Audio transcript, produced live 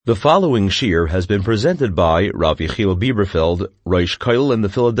The following shir has been presented by Rav Yechiel Bieberfeld, Rosh Kollel in the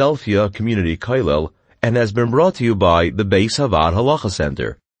Philadelphia Community Kollel, and has been brought to you by the Beis Havad Halacha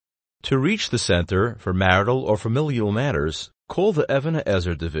Center. To reach the center for marital or familial matters, call the Even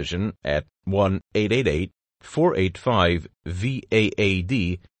HaEzer division at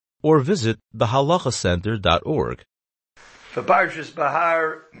 1-888-485-VAAD or visit thehalachacenter.org. For Parshas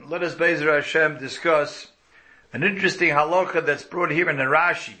Bahar, let us Be'ezer Hashem discuss an interesting halacha that's brought here in the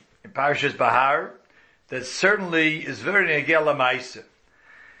Rashi, in Parshas Bahar, that certainly is very negel l'maaseh.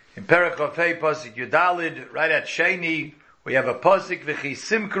 In Perek Chafei Pasuk Yudalid, right at Sheni, we have a pasuk v'chi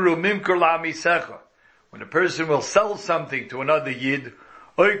simkaru mimkar la'amisecha. When a person will sell something to another yid,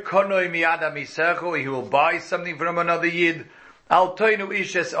 oy konoi miad amisecha, he will buy something from another yid, al toinu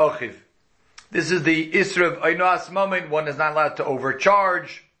ishes ochiv. This is the isra of oinoas moment. One is not allowed to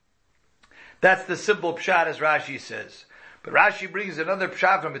overcharge. That's the simple pshat, as Rashi says. But Rashi brings another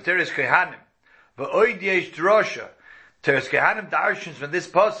pshat from Teres Kehanim. V'oid yesh drosha. Teres Kehanim darshins from this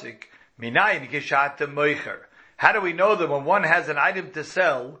pasuk, minayin geshatem moicher. How do we know that when one has an item to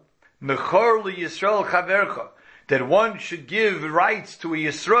sell, mechor li Yisrael chavercha, that one should give rights to a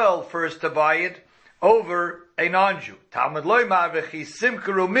Yisrael first to buy it over a non-Jew? Talmud loymar v'chi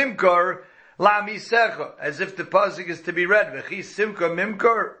simkaru mimkar la'amisecha, as if the pasuk is to be read, v'chi simkar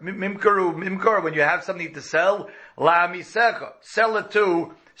mimkaru mimkar, when you have something to sell, la'amisecha, sell it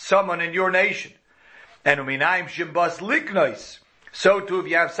to someone in your nation. And uminayim shimbas liknois, so too if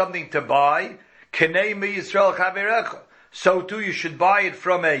you have something to buy, kenei mi Yisrael chaverecha, so too you should buy it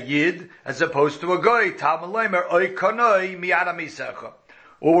from a yid as opposed to a goy. Talmud loymar oy konoi miad amisecha.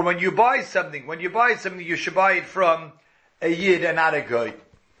 Or when you buy something, you should buy it from a yid and not a goy.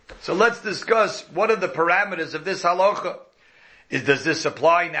 So let's discuss what are the parameters of this halacha. Does this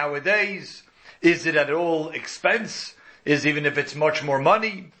apply nowadays? Is it at all expense? Even if it's much more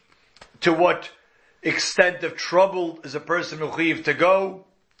money? To what extent of trouble is a person mechuyev to go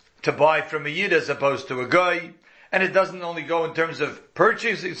to buy from a yid as opposed to a guy? And it doesn't only go in terms of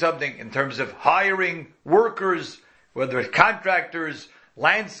purchasing something, in terms of hiring workers, whether it's contractors,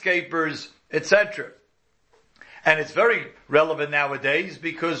 landscapers, etc. And it's very relevant nowadays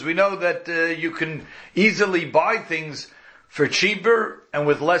because we know that you can easily buy things for cheaper and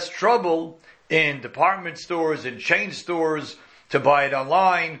with less trouble in department stores and chain stores to buy it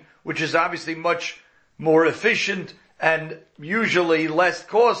online, which is obviously much more efficient and usually less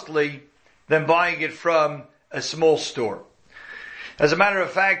costly than buying it from a small store. As a matter of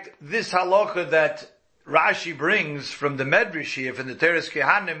fact, this halacha that Rashi brings from the Medrash here, from the Teres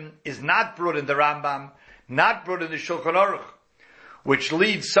Kehanim, is not brought in the Rambam, not brought in the Shulchan Aruch, which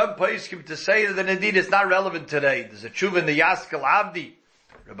leads some poskim to say that indeed it's not relevant today. There's a tshuva in the Yaskel Avdi,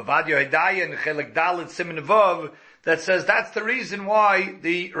 Rabbi Ovadia Hedaya and Chelek Dalet Siman Vav, that says that's the reason why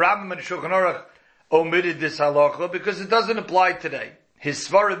the Rambam and the Shulchan Aruch omitted this halacha, because it doesn't apply today. His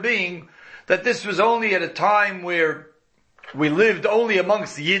svara being that this was only at a time where we lived only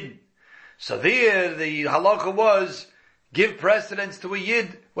amongst the Yidden. So there, the halacha was, give precedence to a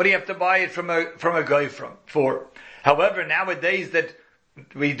yid. What do you have to buy it from a guy for? However, nowadays that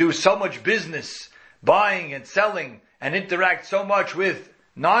we do so much business, buying and selling, and interact so much with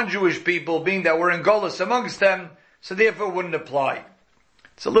non-Jewish people, being that we're in Golus amongst them, so therefore it wouldn't apply.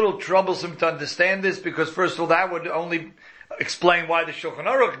 It's a little troublesome to understand this, because first of all, that would only explain why the Shulchan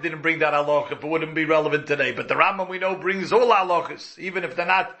Aruch didn't bring that halacha, if it wouldn't be relevant today. But the Rambam, we know, brings all halachas, even if they're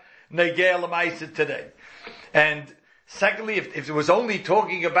not negel l'maaseh today. And secondly, if it was only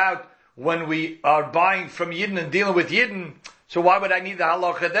talking about when we are buying from Yidden and dealing with Yidden, so why would I need the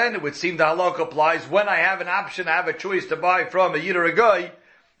halacha then? It would seem the halacha applies when I have an option, I have a choice to buy from a Yid or a Goy,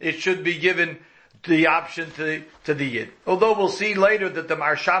 it should be given the option to the Yid. Although we'll see later that the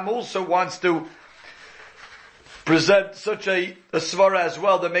Marsham also wants to present such a svara as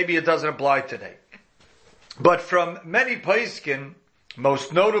well, that maybe it doesn't apply today. But from many poskim,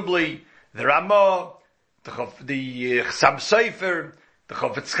 most notably the Ramah, the Chassam Sofer, the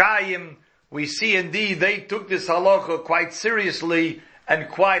Chofetz Chaim, we see indeed they took this halacha quite seriously and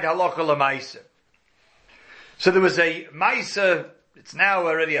quite halacha l'maaseh. So there was a Maisa, it's now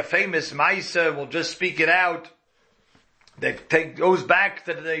already a famous Maisa, we'll just speak it out, that goes back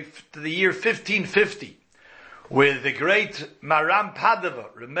to the year 1550, with the great Maram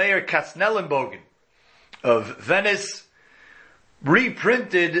Padova, Meir Katznellenbogen of Venice,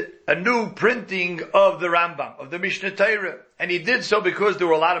 reprinted a new printing of the Rambam, of the Mishneh Torah. And he did so because there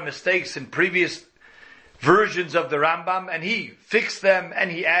were a lot of mistakes in previous versions of the Rambam, and he fixed them,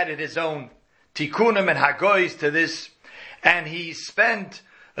 and he added his own tikkunim and hagoys to this, and he spent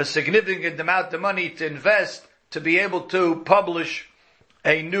a significant amount of money to invest to be able to publish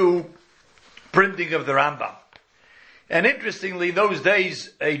a new printing of the Rambam. And interestingly, in those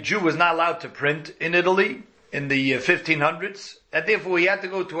days, a Jew was not allowed to print in Italy in the 1500s, and therefore he had to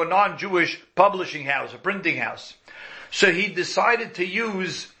go to a non-Jewish publishing house, a printing house. So he decided to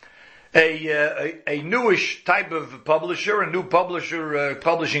use a newish type of publisher, a new publisher,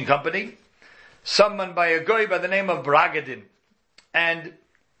 publishing company, someone by a guy by the name of Bragadin. And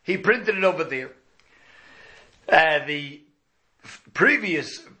he printed it over there. The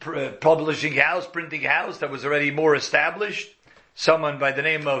previous publishing house, printing house that was already more established, someone by the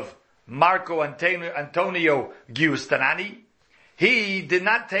name of Marco Antonio Giustanani, he did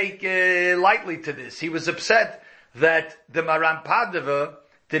not take lightly to this. He was upset that the Maran Padova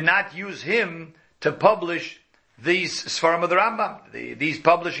did not use him to publish these Sfarim of the Rambam. These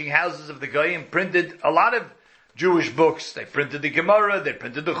publishing houses of the Goyim printed a lot of Jewish books. They printed the Gemara, they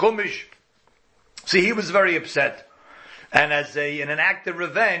printed the Chumash. So he was very upset. And in an act of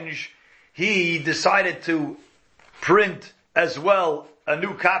revenge, he decided to print as well a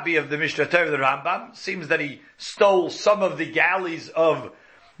new copy of the Mishnah Torah of the Rambam. Seems that he stole some of the galleys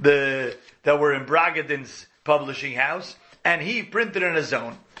that were in Bragadin's publishing house, and he printed on his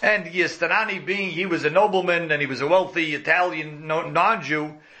own. And Giustanani, being he was a nobleman and he was a wealthy Italian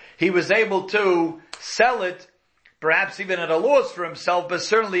non-Jew, he was able to sell it, perhaps even at a loss for himself, but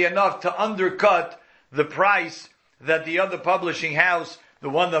certainly enough to undercut the price that the other publishing house, the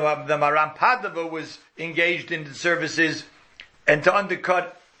one that the Maran Padova was engaged in the services, and to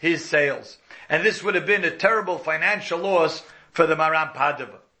undercut his sales. And this would have been a terrible financial loss for the Maran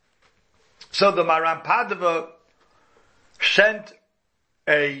Padova. So the Maran Padova sent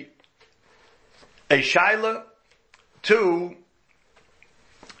a shaila to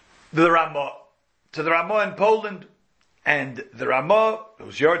the Ramah in Poland, and the Ramah,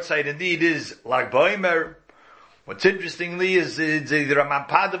 whose yahrzeit indeed is Lag BaOmer. What's interestingly is the Raman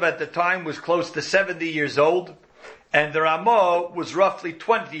Padova at the time was close to 70 years old, and the Ramah was roughly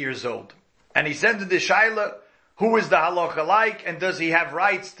 20 years old. And he sent to the shaila, who is the halacha like, and does he have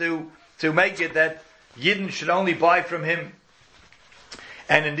rights to make it that Yidden should only buy from him?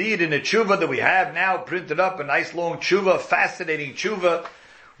 And indeed, in a tshuva that we have now printed up, a nice long tshuva, fascinating tshuva,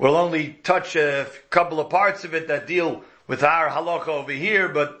 we'll only touch a couple of parts of it that deal with our halacha over here,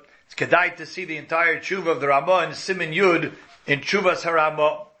 but it's kedai to see the entire tshuva of the Ramah in Siman Yud in Tshuvas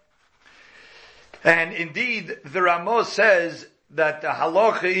HaRamah. And indeed, the Ramah says that the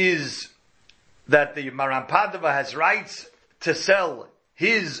halacha is that the Maran Padova has rights to sell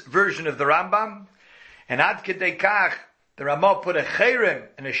his version of the Rambam, and ad kedei kach, the Ramah put a cherem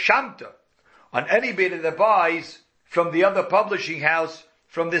and a shamta on anybody that buys from the other publishing house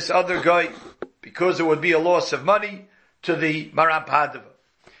from this other guy, because it would be a loss of money to the Maran Padova.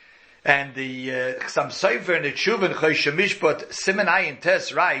 And the Chassam Sofer in the Tshuva in Choshen Mishpat Siman Ayin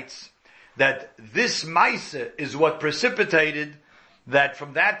Tes writes that this Maisa is what precipitated that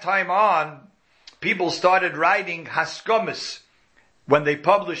from that time on people started writing Haskamas when they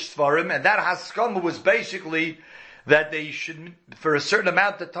published Sfarim, and that Haskama was basically that they should, for a certain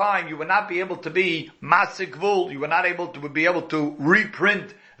amount of time, you would not be able to be Masik Vul, you were not able to be able to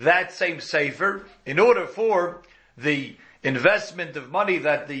reprint that same Sefer in order for the investment of money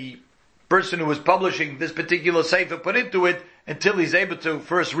that the person who was publishing this particular Sefer put into it until he's able to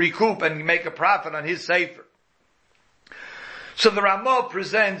first recoup and make a profit on his Sefer. So the Ramah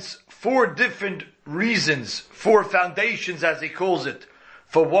presents 4 different reasons, 4 foundations as he calls it,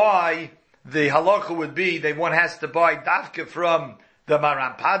 for why the halacha would be that one has to buy dafka from the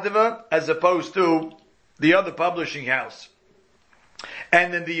Maran Padova as opposed to the other publishing house.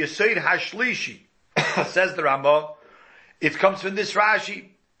 And in the Yesod Hashlishi, says the Ramah, it comes from this Rashi.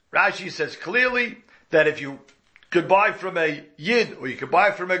 Rashi says clearly that if you could buy from a Yid or you could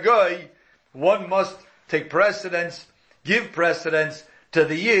buy from a Goy, one must take precedence, give precedence to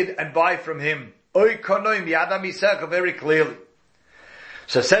the Yid and buy from him. Oy konoim yadam yisech, very clearly.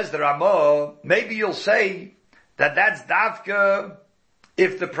 So says the Ramah, maybe you'll say that that's dafka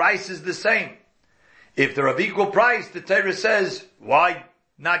if the price is the same. If they're of equal price, the Torah says, why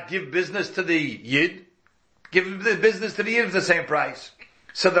not give business to the Yid? Give the business to the Yid at the same price.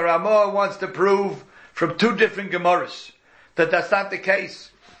 So the Ramah wants to prove from 2 different Gemaras that that's not the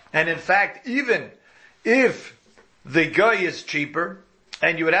case. And in fact, even if the guy is cheaper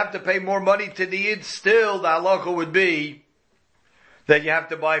and you would have to pay more money to the Yid, still the halacha would be that you have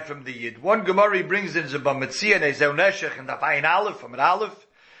to buy from the Yid. One Gemara brings in Zebamatzia and Ezeu Neshech and Dafayin Aleph, from an Aleph.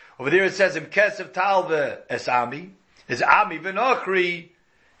 Over there it says, Im Kesef Talve Es Ami, is Ami V'Nochri.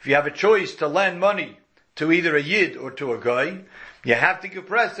 If you have a choice to lend money to either a Yid or to a guy, you have to give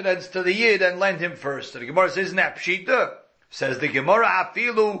precedence to the Yid and lend him first. So the Gemara says, isn't that Pshita? Says the Gemara,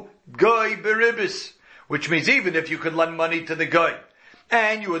 afilu goy beribis, which means even if you could lend money to the goy,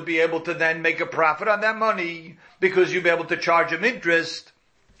 and you would be able to then make a profit on that money, because you'd be able to charge him interest,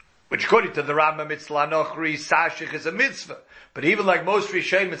 which according to the Rambam, it's lanochri sashich is a mitzvah. But even like most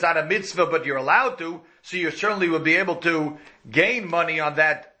Rishonim, it's not a mitzvah, but you're allowed to, so you certainly would be able to gain money on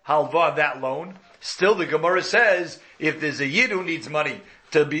that halva, that loan. Still, the Gemara says, if there's a yid who needs money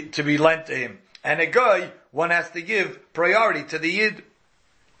to be lent to him, and a guy, one has to give priority to the yid.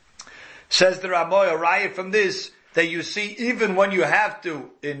 Says the Ramoy, a raya from this, that you see, even when you have to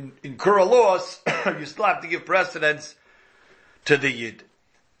incur a loss, you still have to give precedence to the yid.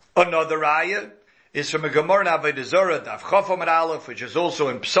 Another raya is from a Gemara in Avodah Zarah, Daf Chof Amud Aleph, which is also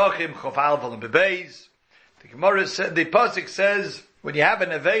in Psachim, Chof Aleph and Bebeis. The Gemara said, the pasuk says, when you have an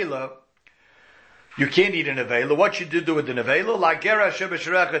nevela, you can't eat a nevela. What should you do with the nevela? La gera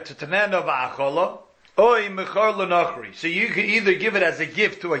shebeshrecha tetanena va'achola, oy mechar l'nachri. So you could either give it as a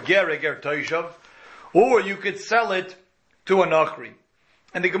gift to a ger toishav, or you could sell it to a nachri.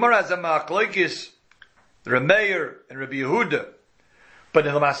 And the Gemara has a machlokes, the Rameir and Rabbi Yehuda. But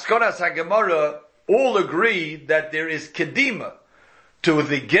in the Maskonas HaGemara, all agree that there is kedima to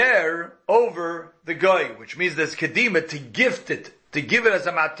the ger over the goy, which means there's kedima to gift it, to give it as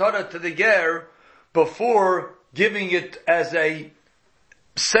a matara to the ger before giving it as a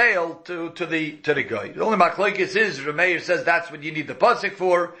sale to the goy. The only machlokes is Rameir says that's what you need the pasuk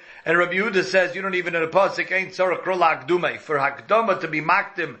for, and Rabbi Yehuda says you don't even need a pasuk ain't tzarich krol hakduma for hakdama to be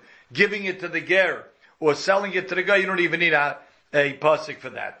makdim, giving it to the ger or selling it to the goy. You don't even need a pasuk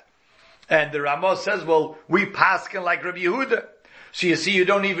for that. And the Ramah says, well, we paskin like Rabbi Yehuda. So you see, you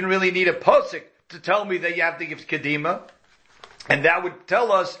don't even really need a pasuk to tell me that you have to give kedima. And that would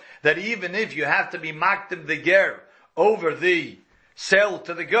tell us that even if you have to be makdim the ger over the sale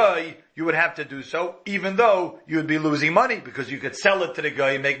to the guy, you would have to do so, even though you would be losing money, because you could sell it to the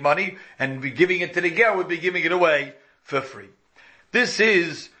guy and make money, and be giving it to the ger would be giving it away for free. This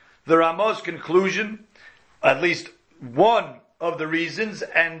is the Ramah's conclusion, at least one of the reasons,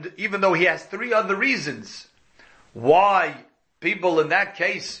 and even though he has three other reasons why people in that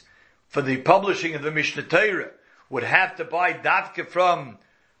case, for the publishing of the Mishnah Torah, would have to buy dafka from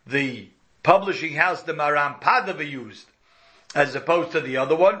the publishing house the Maram Padava used, as opposed to the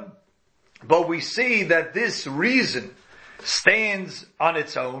other one. But we see that this reason stands on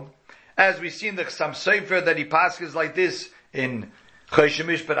its own, as we see in the Chassam Sofer that he passes like this in Choshen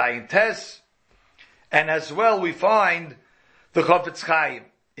Mishpat Ayin Tes, and as well we find the Chofetz Chaim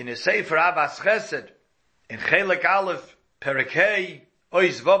in his Sefer Avas Chesed in Chelek Aleph Perek Hey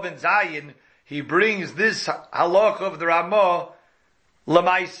Ois Vav and Zayin, he brings this halach of the Ramah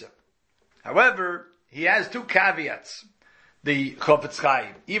Lamaisa. However, he has two caveats, the Chofetz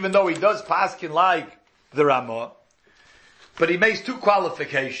Chaim, even though he does paskin like the Ramah, but he makes two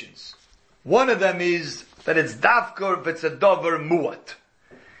qualifications. One of them is that it's dafka if it's a dover muat.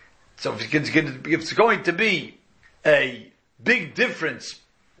 So if it's going to be a big difference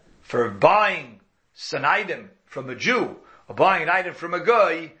for buying an item from a Jew or buying an item from a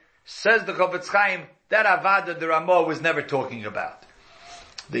guy, says the Chofetz Chaim, that avada the Ramah was never talking about.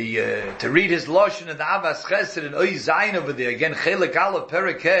 To read his lashon in the Avas Chesed and Oy Zayin over there again, Chelek Aleph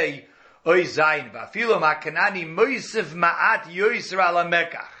Perek Hey Oy Zayin Va'afilo Makanani Moisef Ma'at Yoyser Ala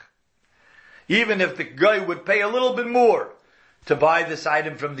Mekach. Even if the guy would pay a little bit more to buy this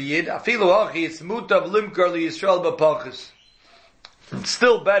item from the Yid, Afilo Hachi it's Mutav Limkar LiYisrael B'Pachas. It's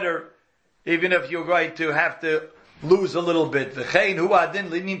still better, even if you're going to have to lose a little bit. V'chein hu adin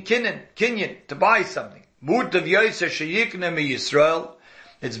linim kinyan, to buy something. Mutav Yoyser Sheyikne Mi Yisrael.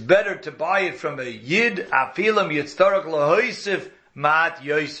 It's better to buy it from a Yid, Afilam Yitztarach Lahoisif Ma'at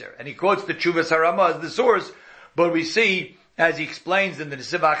Yoyser. And he quotes the Tshuvas HaRamah as the source, but we see, as he explains in the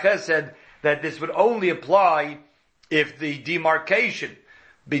Nesiv HaChesed, that this would only apply if the demarcation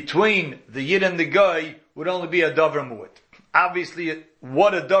between the Yid and the Goy would only be a Dover Mu'at. Obviously,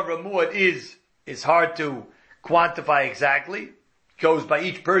 what a Dover Mu'at is hard to quantify exactly. It goes by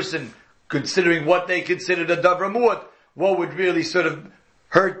each person considering what they considered a Dover Mu'at, what would really sort of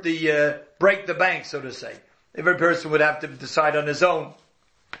hurt break the bank, so to say. Every person would have to decide on his own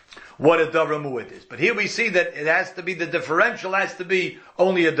what a Dover Mu'at is. But here we see that it has to be, the differential has to be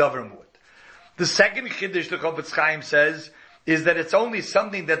only a Dover Mu'at. The second Chiddush the Chofetz Chaim says is that it's only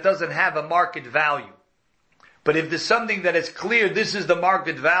something that doesn't have a market value. But if there's something that is clear, this is the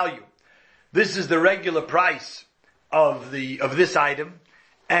market value, this is the regular price of this item,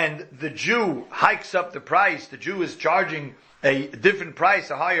 and the Jew hikes up the price, the Jew is charging a different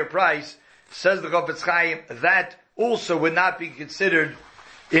price, a higher price, says the Chofetz Chaim, that also would not be considered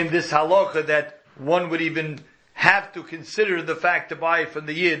in this halacha that one would even have to consider the fact to buy it from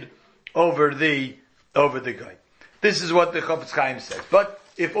the Yid over the guy. This is what the Chofetz Chaim says. But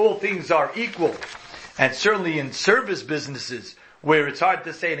if all things are equal, and certainly in service businesses where it's hard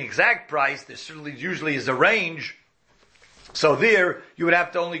to say an exact price, there certainly usually is a range. So there you would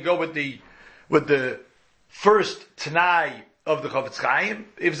have to only go with the first Tanai of the Chofetz Chaim.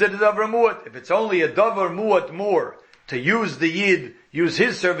 If it's a davar muat, if it's only a davar muat more to use the Yid, use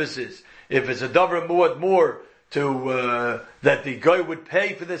his services. If it's a davar muat more to that the guy would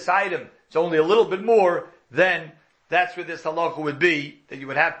pay for this item, it's only a little bit more, then that's where this halacha would be, that you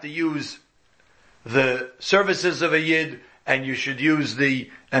would have to use the services of a Yid, and you should use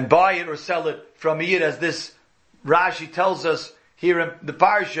and buy it or sell it from a Yid, as this Rashi tells us here in the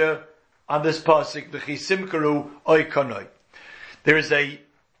Parsha, on this pasuk, the Chisimkaru Oikonoi. There is the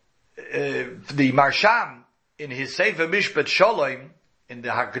Marsham, in his Sefer Mishpat Shalom, in the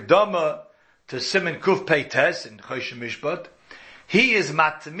Hakadama to Siman Kuf Peites in Choshen Mishpat, he is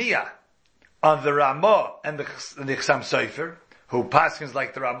matmiah on the Ramah and the Chsam Sofer, who paskins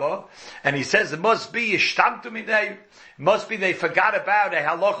like the Ramah, and he says it must be ishtamtu midei, must be they forgot about a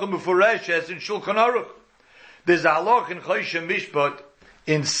halacha mufureshes in Shulchan Aruch. There's a halacha in Choshen Mishpat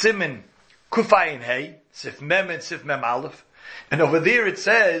in Siman Kufayin Hey, Sif Mem and Sif Mem Aleph, and over there it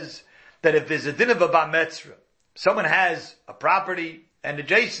says that if there's a din of a bar mitzvah, someone has a property, and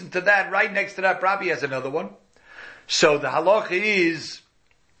adjacent to that, right next to that property, has another one. So the halacha is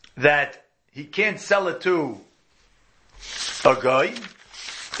that he can't sell it to a guy.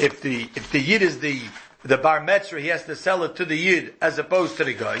 If the Yid is the bar mitzvah, he has to sell it to the Yid as opposed to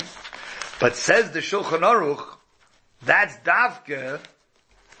the guy. But says the Shulchan Aruch, that's davka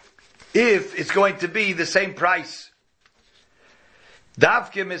if it's going to be the same price.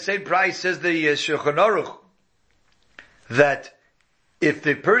 Davka the same price, says the Shulchan Aruch, that if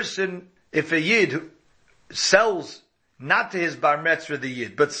a Yid sells not to his bar mitzvah the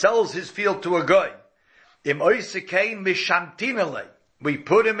Yid, but sells his field to a guy, we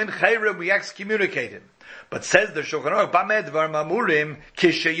put him in chayrim, we excommunicate him. But says the Shulchan Aruch, Bamed var mamurim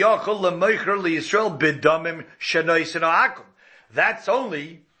kishayachol lemoicher liyisrael bidamim shenoisen ha'akum. That's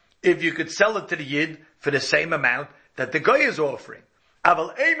only if you could sell it to the Yid for the same amount that the guy is offering.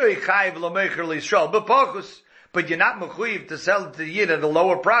 Aval einoi chayiv lemoicher liyisrael b'pachus. But you're not mechuyev to sell it to the Yid at a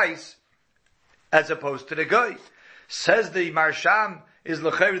lower price as opposed to the guy. Says the Marsham,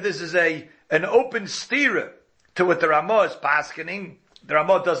 this is an open stira to what the Ramah is paskening. The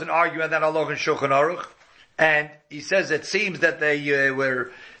Ramah doesn't argue on that halacha in Shulchan Aruch, and he says it seems that they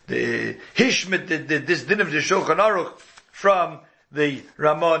were the Hishmet this din of the Shulchan Aruch from the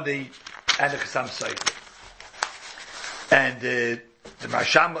Ramah and the Chasam Sofer. And the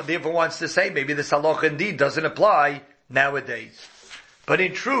Marsham therefore wants to say maybe this halacha indeed doesn't apply nowadays. But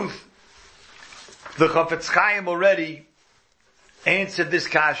in truth, the Chofetz Chaim already answered this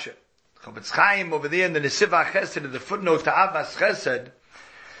kasha. Chofetz Chaim over there in the Nesivah Chesed, in the footnote to Avas Chesed,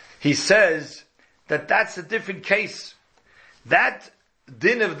 he says that that's a different case. That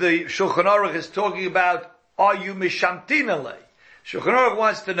din of the Shulchan Aruch is talking about, are you mishamtin alei? Shulchan Aruch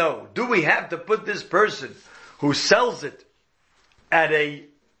wants to know, do we have to put this person who sells it at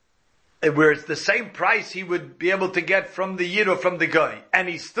where it's the same price he would be able to get from the Yid or from the guy, and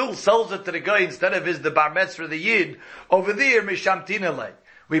he still sells it to the guy instead of the bar mitzvah the Yid, over there, mishamtin alei.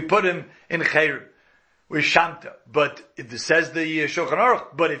 We put him in chayrim. We shamta. But it says the Shulchan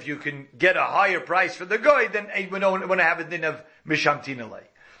Aruch, but if you can get a higher price for the guy, then we don't want to have a din of mishamtin alei.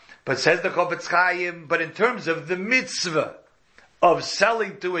 But says the Chofetz Chaim, but in terms of the mitzvah of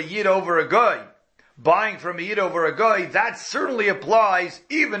selling to a Yid over a guy, buying from a Yid over a guy, that certainly applies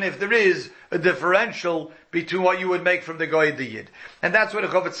even if there is a differential between what you would make from the guy and the Yid. And that's what the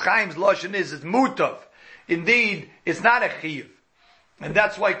Chofetz Chaim's lashon is mutav. Indeed, it's not a chiyuv. And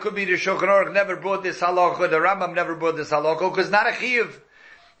that's why it could be the Shulchan Aruch never brought this halacha, the Rambam never brought this halacha, because it's not a chiyuv.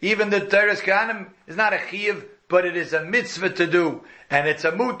 Even the Teres Kahanim is not a chiyuv, but it is a mitzvah to do. And it's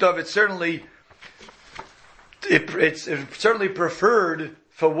a mutav, it's certainly preferred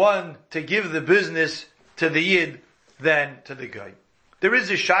for one to give the business to the Yid than to the guy. There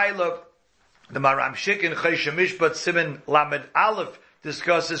is a shayla, the Maram Shik in Choshen Mishpat Siman Lamed Aleph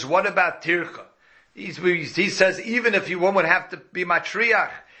discusses, what about tircha? He says even if one would have to be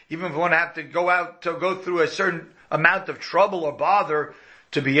matriach, even if one would have to go through a certain amount of trouble or bother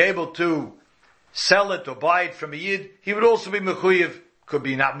to be able to sell it or buy it from a Yid, he would also be mechuyev, could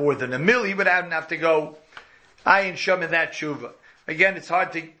be not more than $1 million, he would have to go ayin sham in that tshuva. Again, it's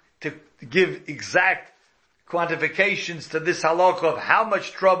hard to give exact quantifications to this halakha of how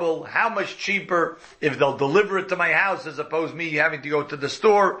much trouble, how much cheaper, if they'll deliver it to my house as opposed to me having to go to the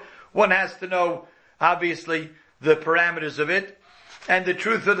store. One has to know, obviously, the parameters of it. And the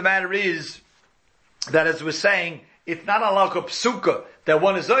truth of the matter is that, as we're saying, it's not a halakha psuka that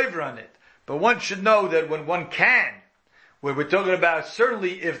one is over on it. But one should know that when one can, where we're talking about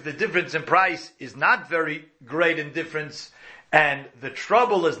certainly if the difference in price is not very great in difference, and the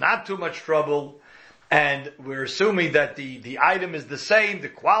trouble is not too much trouble, and we're assuming that the item is the same, the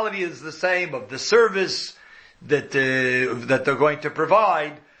quality is the same of the service that they're going to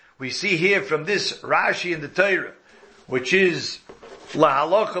provide, we see here from this Rashi in the Torah, which is La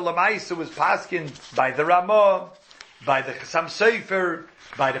Halacha L'Maisa, was paskin by the Ramah, by the Chassam Sofer,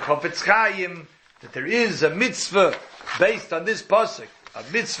 by the Chofetz Chaim, that there is a mitzvah based on this pasuk, a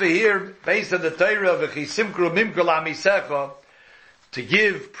mitzvah here based on the Torah of V'chisimkru Mimkul Amisecha, to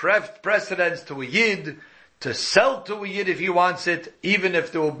give precedence to a Yid, to sell to a Yid if he wants it, even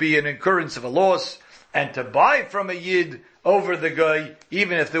if there will be an incurrence of a loss, and to buy from a Yid over the guy,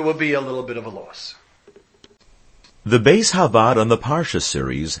 even if there will be a little bit of a loss. The Beis Havad on the Parsha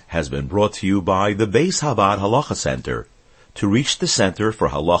series has been brought to you by the Beis Havad Halacha Center. To reach the Center for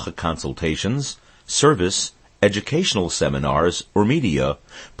Halacha consultations, service, educational seminars, or media,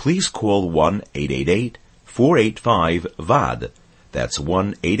 please call 1-888-485-VAD. That's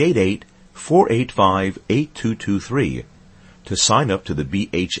 1-888-485-8223. To sign up to the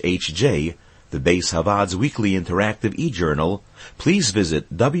BHHJ, the Beis Havad's weekly interactive e-journal, please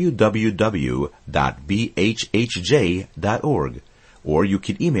visit www.bhhj.org, or you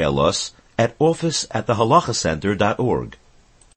can email us at office@thehalachacenter.org.